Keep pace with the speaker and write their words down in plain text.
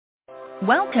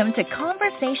Welcome to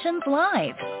Conversations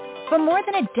Live. For more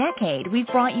than a decade, we've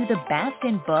brought you the best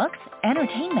in books,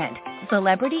 entertainment,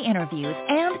 celebrity interviews,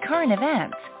 and current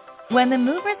events. When the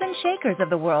movers and shakers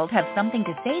of the world have something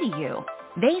to say to you,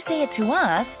 they say it to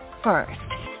us first.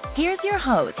 Here's your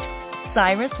host,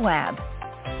 Cyrus Webb.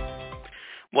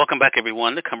 Welcome back,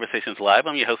 everyone, to Conversations Live.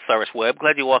 I'm your host, Cyrus Webb.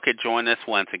 Glad you all could join us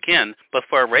once again. But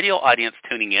for our radio audience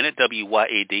tuning in at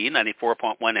WYAD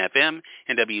 94.1 FM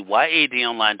and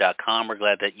WYADonline.com, we're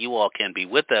glad that you all can be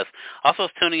with us. Also,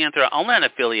 tuning in through our online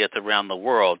affiliates around the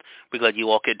world, we're glad you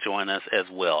all could join us as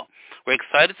well. We're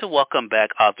excited to welcome back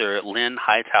author Lynn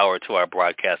Hightower to our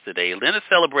broadcast today. Lynn is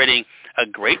celebrating a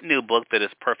great new book that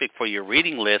is perfect for your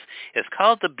reading list. It's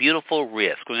called The Beautiful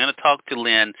Risk. We're going to talk to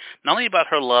Lynn not only about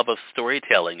her love of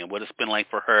storytelling and what it's been like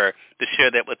for her to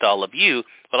share that with all of you,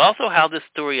 but also how this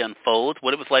story unfolds,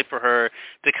 what it was like for her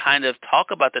to kind of talk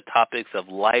about the topics of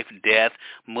life, death,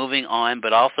 moving on,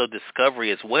 but also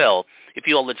discovery as well. If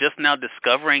you all are just now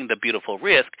discovering The Beautiful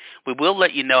Risk, we will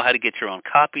let you know how to get your own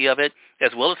copy of it,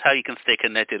 as well as how you can stay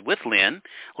connected with Lynn.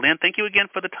 Lynn, thank you again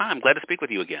for the time. Glad to speak with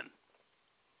you again.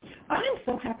 I'm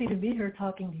so happy to be here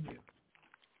talking to you.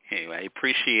 Anyway, I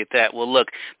appreciate that. Well, look,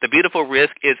 The Beautiful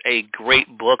Risk is a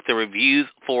great book. The reviews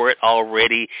for it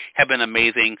already have been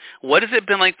amazing. What has it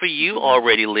been like for you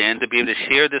already, Lynn, to be able to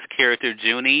share this character,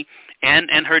 Junie,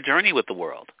 and her journey with the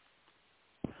world?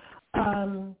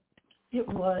 It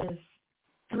was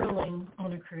thrilling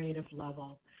on a creative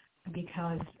level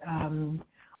because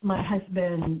my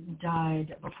husband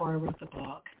died before I wrote the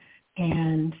book,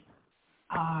 and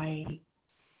I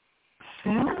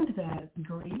found that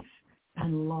grief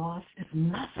and loss is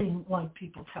nothing like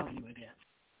people tell you it is.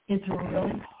 It's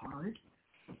really hard,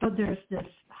 but there's this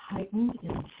heightened,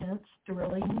 intense,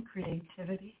 thrilling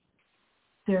creativity.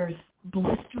 There's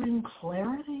blistering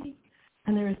clarity,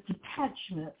 and there's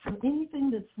detachment from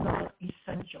anything that's not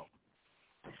essential.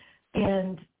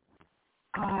 And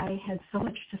I had so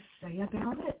much to say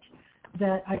about it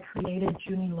that I created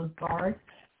Junie Lagarde,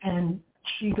 and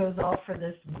she goes off for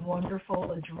this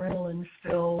wonderful,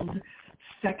 adrenaline-filled,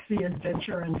 sexy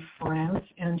adventure in France,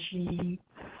 and she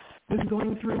was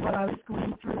going through what I was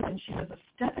going through, and she was a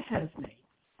step ahead of me.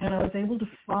 And I was able to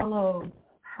follow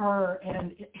her,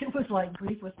 and it was like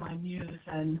grief was my muse,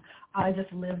 and I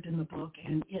just lived in the book,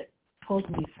 and it pulled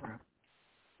me through.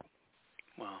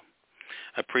 Wow.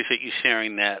 I appreciate you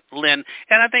sharing that, Lynn.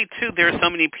 And I think, too, there are so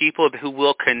many people who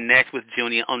will connect with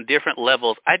Junie on different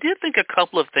levels. I did think a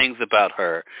couple of things about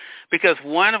her because,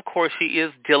 one, of course, she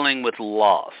is dealing with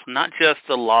loss, not just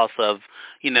the loss of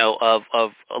a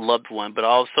loved one, but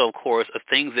also, of course, of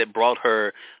things that brought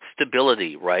her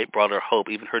stability, right, brought her hope,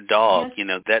 even her dog,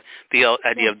 Yes. The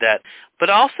idea of that. But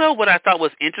also what I thought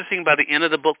was interesting by the end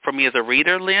of the book for me as a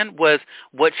reader, Lynn, was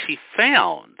what she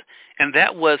found. And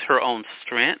that was her own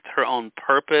strength, her own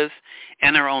purpose,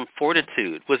 and her own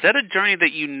fortitude. Was that a journey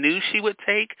that you knew she would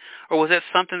take, or was that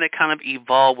something that kind of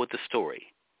evolved with the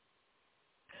story?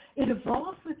 It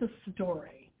evolved with the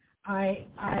story. I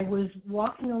was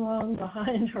walking along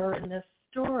behind her in this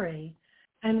story,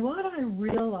 and what I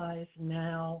realize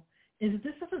now is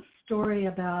this is a story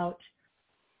about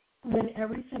when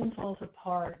everything falls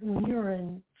apart, when you're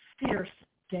in fierce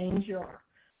danger,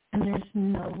 and there's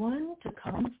no one to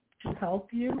come to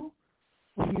help you.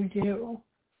 What do?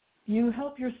 You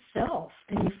help yourself,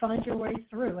 and you find your way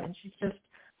through. And she's just,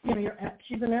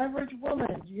 she's an average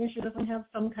woman. She doesn't have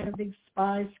some kind of big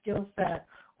spy skill set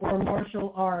or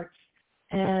martial arts.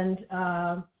 And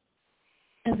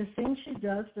the things she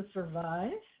does to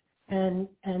survive and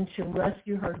to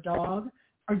rescue her dog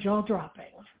are jaw-dropping.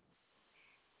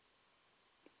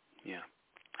 Yeah.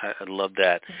 I love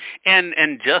that.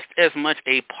 And just as much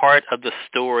a part of the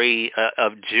story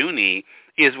of Junie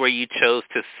is where you chose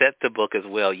to set the book as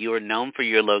well. You are known for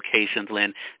your locations,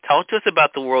 Lynn. Talk to us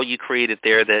about the world you created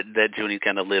there that Junie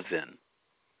kind of lives in.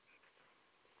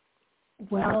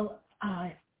 Well,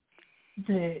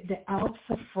 the Alps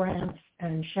of France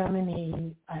and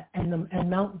Chamonix and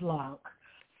Mount Blanc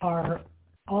are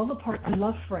all the part. I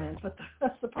love France, but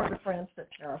that's the part of France that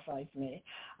terrifies me.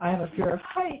 I have a fear of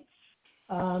heights.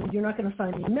 You're not going to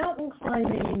find me mountain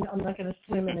climbing. I'm not going to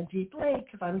swim in a deep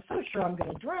lake because I'm so sure I'm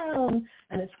going to drown,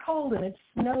 and it's cold and it's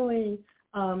snowy.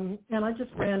 And I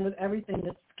just ran with everything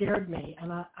that scared me.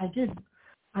 And I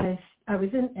was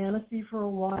in Annecy for a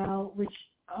while, which,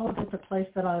 it's a place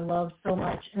that I love so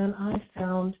much. And I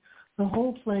found the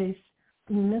whole place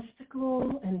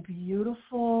mystical and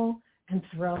beautiful and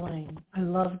thrilling. I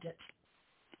loved it.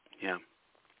 Yeah.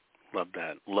 Love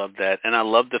that. Love that. And I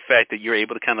love the fact that you're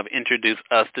able to kind of introduce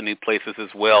us to new places as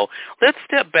well. Let's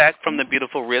step back from the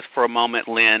beautiful risk for a moment,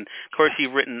 Lynn. Of course,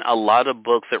 you've written a lot of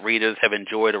books that readers have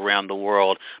enjoyed around the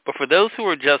world. But for those who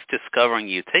are just discovering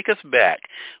you, take us back.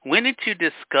 When did you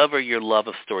discover your love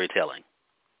of storytelling?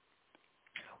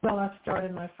 Well, I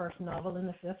started my first novel in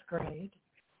the 5th grade,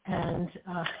 and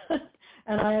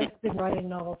I have been writing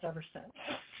novels ever since.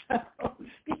 So,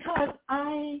 because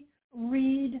I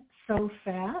read so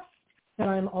fast that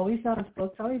I'm always out of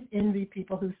books. I always envy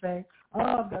people who say, "Oh,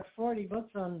 I've got 40 books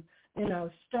on,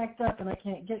 stacked up, and I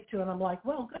can't get to it." And I'm like,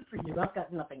 "Well, good for you. I've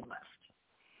got nothing left."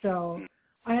 So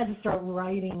I had to start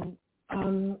writing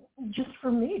just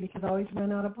for me because I always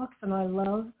ran out of books, and I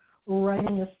love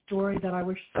writing a story that I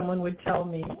wish someone would tell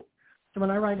me. So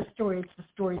when I write a story, it's the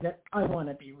story that I want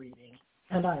to be reading,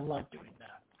 and I love doing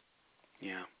that.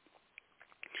 Yeah.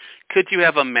 Could you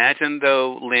have imagined,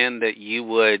 though, Lynn, that you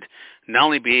would not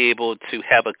only be able to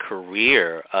have a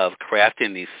career of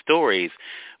crafting these stories,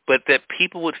 but that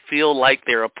people would feel like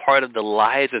they're a part of the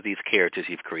lives of these characters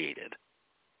you've created?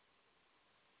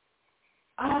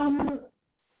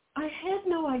 I had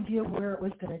no idea where it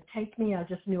was going to take me. I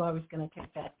just knew I was going to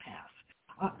take that path.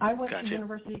 I went to the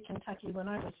University of Kentucky when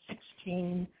I was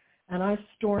 16, and I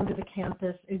stormed to the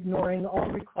campus ignoring all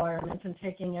requirements and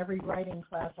taking every writing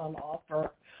class on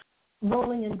offer,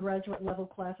 rolling in graduate level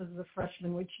classes as a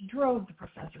freshman, which drove the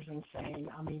professors insane.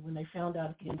 I mean, when they found out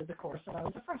at the end of the course that I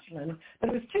was a freshman. But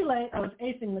it was too late. I was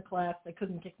acing the class. They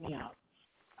couldn't kick me out.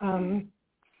 And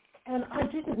I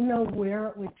didn't know where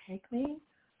it would take me.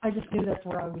 I just knew that's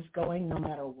where I was going no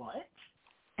matter what.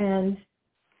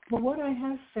 But what I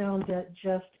have found that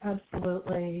just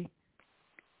absolutely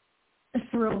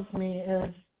thrills me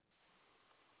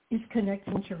is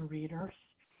connecting to readers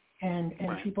and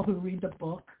people who read the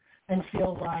book and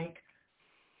feel like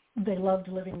they loved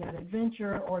living that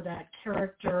adventure or that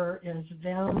character is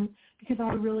them. Because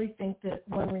I really think that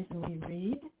one reason we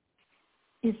read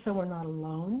is so we're not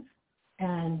alone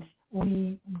and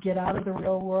we get out of the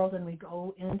real world and we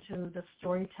go into the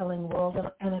storytelling world.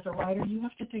 And as a writer, you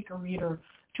have to take a reader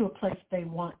to a place they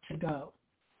want to go,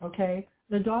 okay?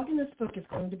 The dog in this book is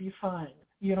going to be fine.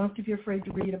 You don't have to be afraid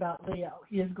to read about Leo.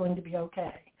 He is going to be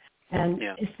okay. And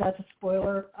if that's a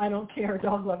spoiler, I don't care.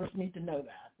 Dog lovers need to know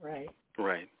that, right?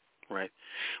 Right.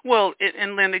 Well,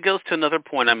 and Lynn, it goes to another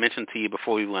point I mentioned to you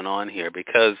before we went on here,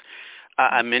 because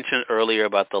I mentioned earlier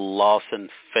about the lost and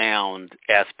found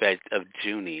aspect of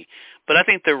Junie. But I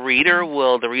think the reader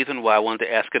the reason why I wanted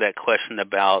to ask you that question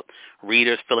about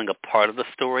readers feeling a part of the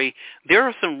story, there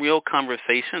are some real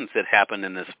conversations that happen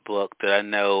in this book that I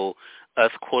know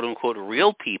us quote-unquote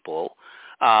real people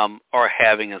are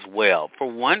having as well.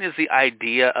 For one is the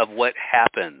idea of what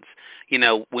happens,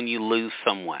 when you lose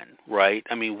someone, right?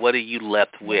 I mean, what are you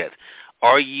left with?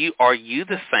 Are you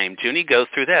the same? Junie goes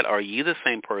through that. Are you the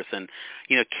same person?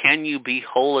 Can you be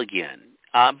whole again?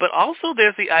 But also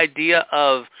there's the idea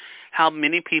of how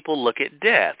many people look at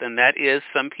death, and that is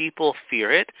some people fear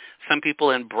it, some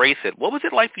people embrace it. What was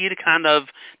it like for you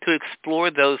to explore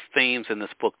those themes in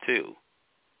this book too?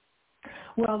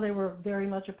 Well, they were very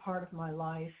much a part of my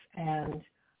life, and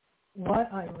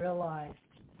what I realized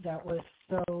that was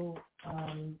so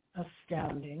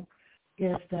astounding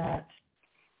is that,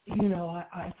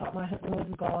 I thought my husband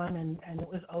was gone and it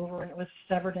was over and it was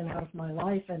severed and out of my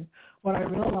life, and what I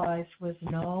realized was,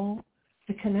 no,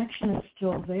 the connection is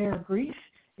still there. Grief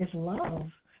is love.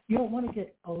 You don't want to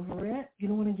get over it. You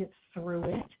don't want to get through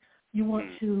it. You want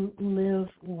to live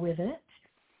with it.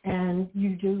 And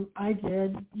you do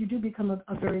become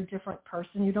a very different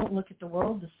person. You don't look at the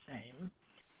world the same.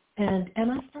 And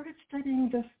I started studying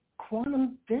this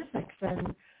quantum physics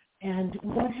and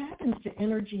what happens to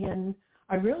energy. And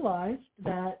I realized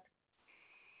that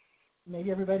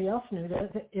maybe everybody else knew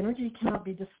that energy cannot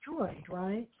be destroyed,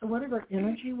 right? So whatever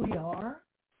energy we are,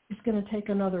 it's going to take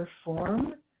another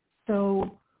form.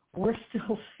 So we're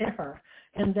still there.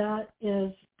 And that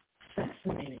is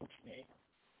fascinating to me.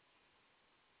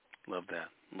 Love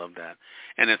that.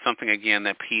 And it's something, again,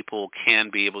 that people can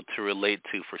be able to relate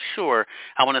to for sure.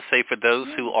 I want to say for those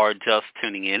who are just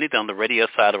tuning in, either on the radio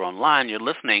side or online, you're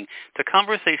listening to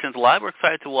Conversations Live. We're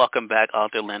excited to welcome back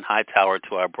author Lynn Hightower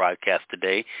to our broadcast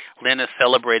today. Lynn is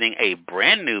celebrating a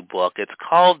brand new book. It's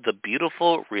called The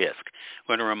Beautiful Risk.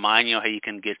 We're going to remind you how you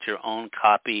can get your own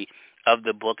copy of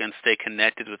the book and stay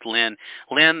connected with Lynn.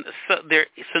 Lynn,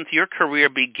 since your career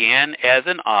began as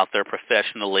an author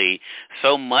professionally,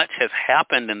 so much has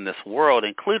happened in this world,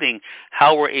 including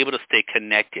how we're able to stay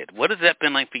connected. What has that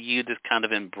been like for you to kind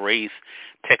of embrace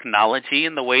technology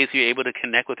and the ways you're able to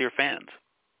connect with your fans?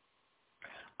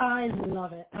 I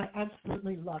love it. I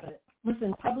absolutely love it.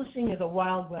 listen, publishing is a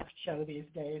Wild West show these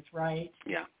days, right?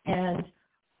 Yeah. And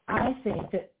I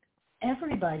think that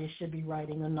everybody should be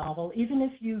writing a novel, even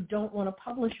if you don't want to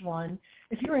publish one.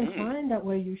 If you're inclined that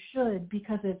way, you should,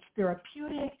 because it's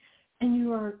therapeutic and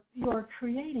you are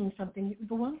creating something.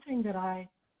 The one thing that I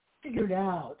figured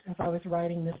out as I was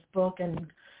writing this book and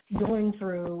going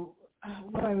through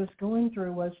what I was going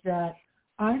through was that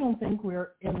I don't think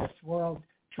we're in this world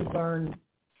to learn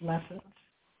lessons.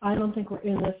 I don't think we're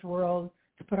in this world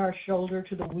to put our shoulder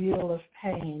to the wheel of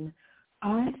pain.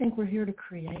 I think we're here to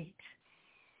create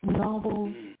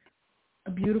novels,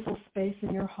 a beautiful space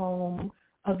in your home,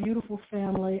 a beautiful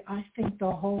family. I think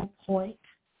the whole point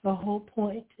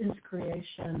is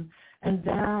creation, and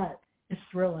that is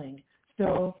thrilling.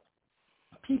 So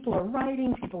people are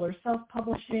writing, people are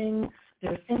self-publishing,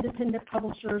 there's independent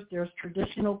publishers, there's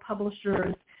traditional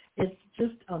publishers. It's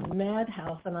just a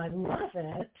madhouse, and I love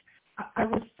it. I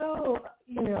was so,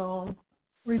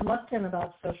 reluctant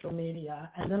about social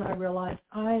media, and then I realized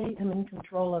I am in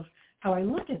control of how I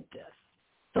look at this.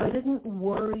 So I didn't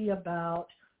worry about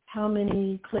how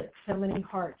many clicks, how many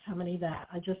hearts, how many that.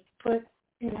 I just put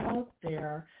it out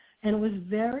there, and it was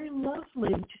very lovely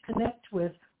to connect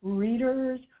with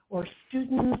readers or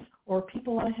students or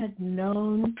people I had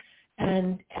known,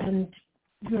 and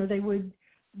they would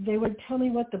tell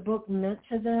me what the book meant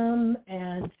to them,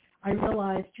 and I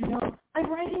realized,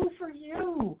 I'm writing for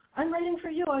you.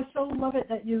 I so love it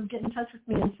that you get in touch with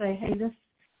me and say, hey,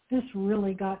 this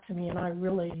really got to me, and I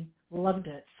really loved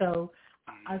it. So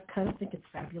I kind of think it's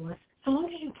fabulous. So long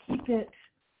as you keep it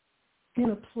in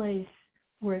a place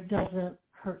where it doesn't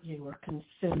hurt you or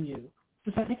consume you.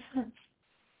 Does that make sense?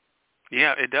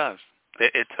 Yeah, it does.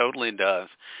 It totally does.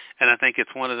 And I think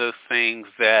it's one of those things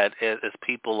that as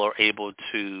people are able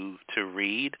to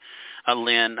read,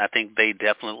 Lynn, I think they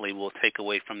definitely will take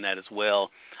away from that as well.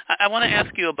 I want to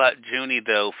ask you about Junie,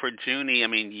 though. For Junie, I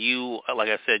mean, you, like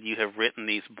I said, you have written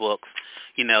these books,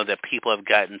 that people have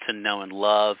gotten to know and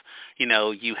love.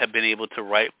 You have been able to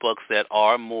write books that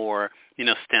are more,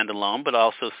 standalone, but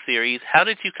also series. How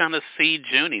did you kind of see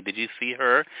Junie? Did you see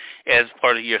her as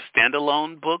part of your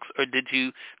standalone books, or did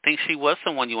you think she was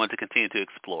someone you wanted to continue to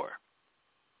explore?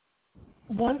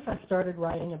 Once I started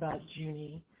writing about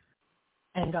Junie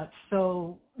and got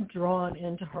so drawn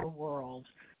into her world,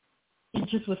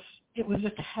 it was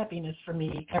just a happiness for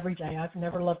me every day. I've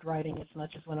never loved writing as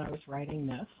much as when I was writing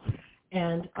this.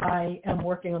 And I am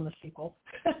working on the sequel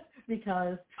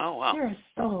because there is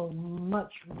so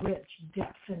much rich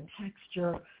depth and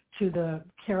texture to the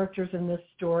characters in this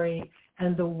story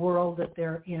and the world that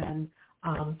they're in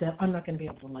that I'm not going to be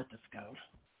able to let this go.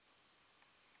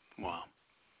 Wow.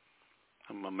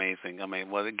 Amazing. I mean,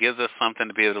 well, it gives us something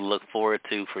to be able to look forward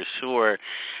to for sure.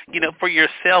 For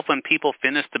yourself, when people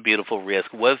finished The Beautiful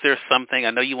Risk, was there something,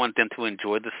 I know you want them to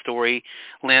enjoy the story,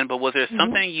 Lynn, but was there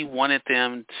something you wanted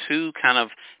them to kind of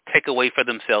take away for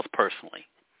themselves personally?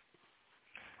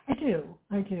 I do.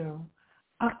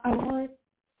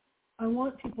 I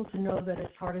want people to know that as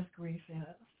hard as grief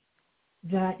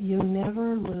is, that you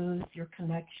never lose your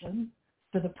connection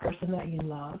to the person that you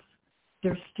love.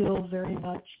 They're still very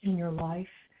much in your life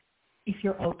if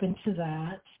you're open to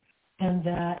that, and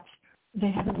that they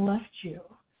haven't left you.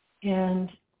 And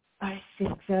I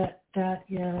think that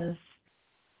is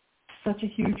such a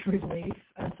huge relief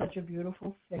and such a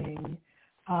beautiful thing.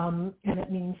 And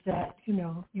it means that,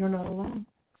 you're not alone.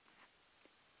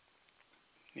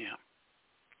 Yeah.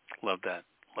 Love that.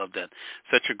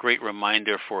 Such a great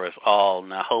reminder for us all.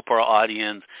 And I hope our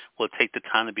audience will take the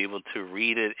time to be able to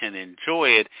read it and enjoy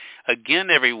it. Again,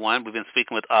 everyone, we've been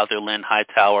speaking with author Lynn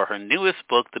Hightower. Her newest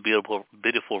book, The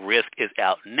Beautiful Risk, is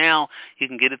out now. You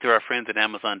can get it through our friends at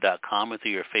Amazon.com or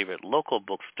through your favorite local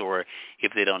bookstore.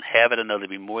 If they don't have it, I know they'd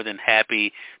be more than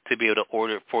happy to be able to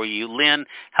order it for you. Lynn,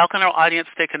 how can our audience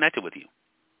stay connected with you?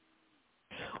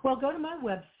 Well, go to my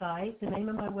website. The name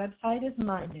of my website is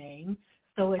my name.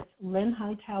 So it's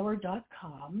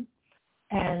lynnhightower.com,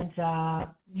 and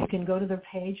you can go to the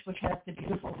page which has The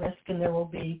Beautiful Risk, and there will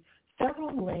be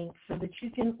several links so that you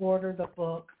can order the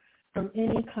book from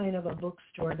any kind of a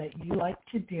bookstore that you like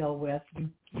to deal with.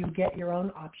 You get your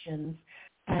own options,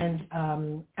 and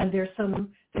there's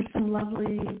some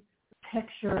lovely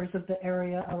pictures of the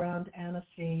area around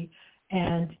Annecy,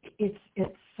 and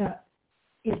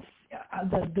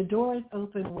the door is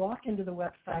open. Walk into the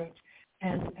website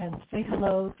and say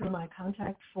hello through my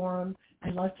contact form.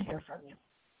 I'd love to hear from you.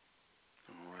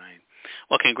 All right.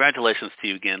 Well, congratulations to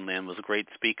you again, Lynn. It was great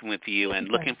speaking with you, and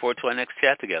looking forward to our next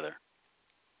chat together.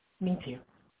 Me too.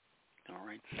 All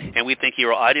right. And we thank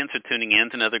your audience for tuning in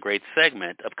to another great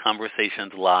segment of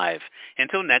Conversations Live.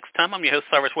 Until next time, I'm your host,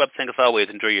 Cyrus Webb, saying as always,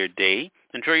 enjoy your day,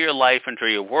 enjoy your life, enjoy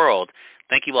your world.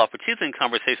 Thank you all for choosing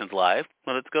Conversations Live.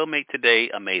 Well, let's go make today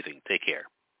amazing. Take care.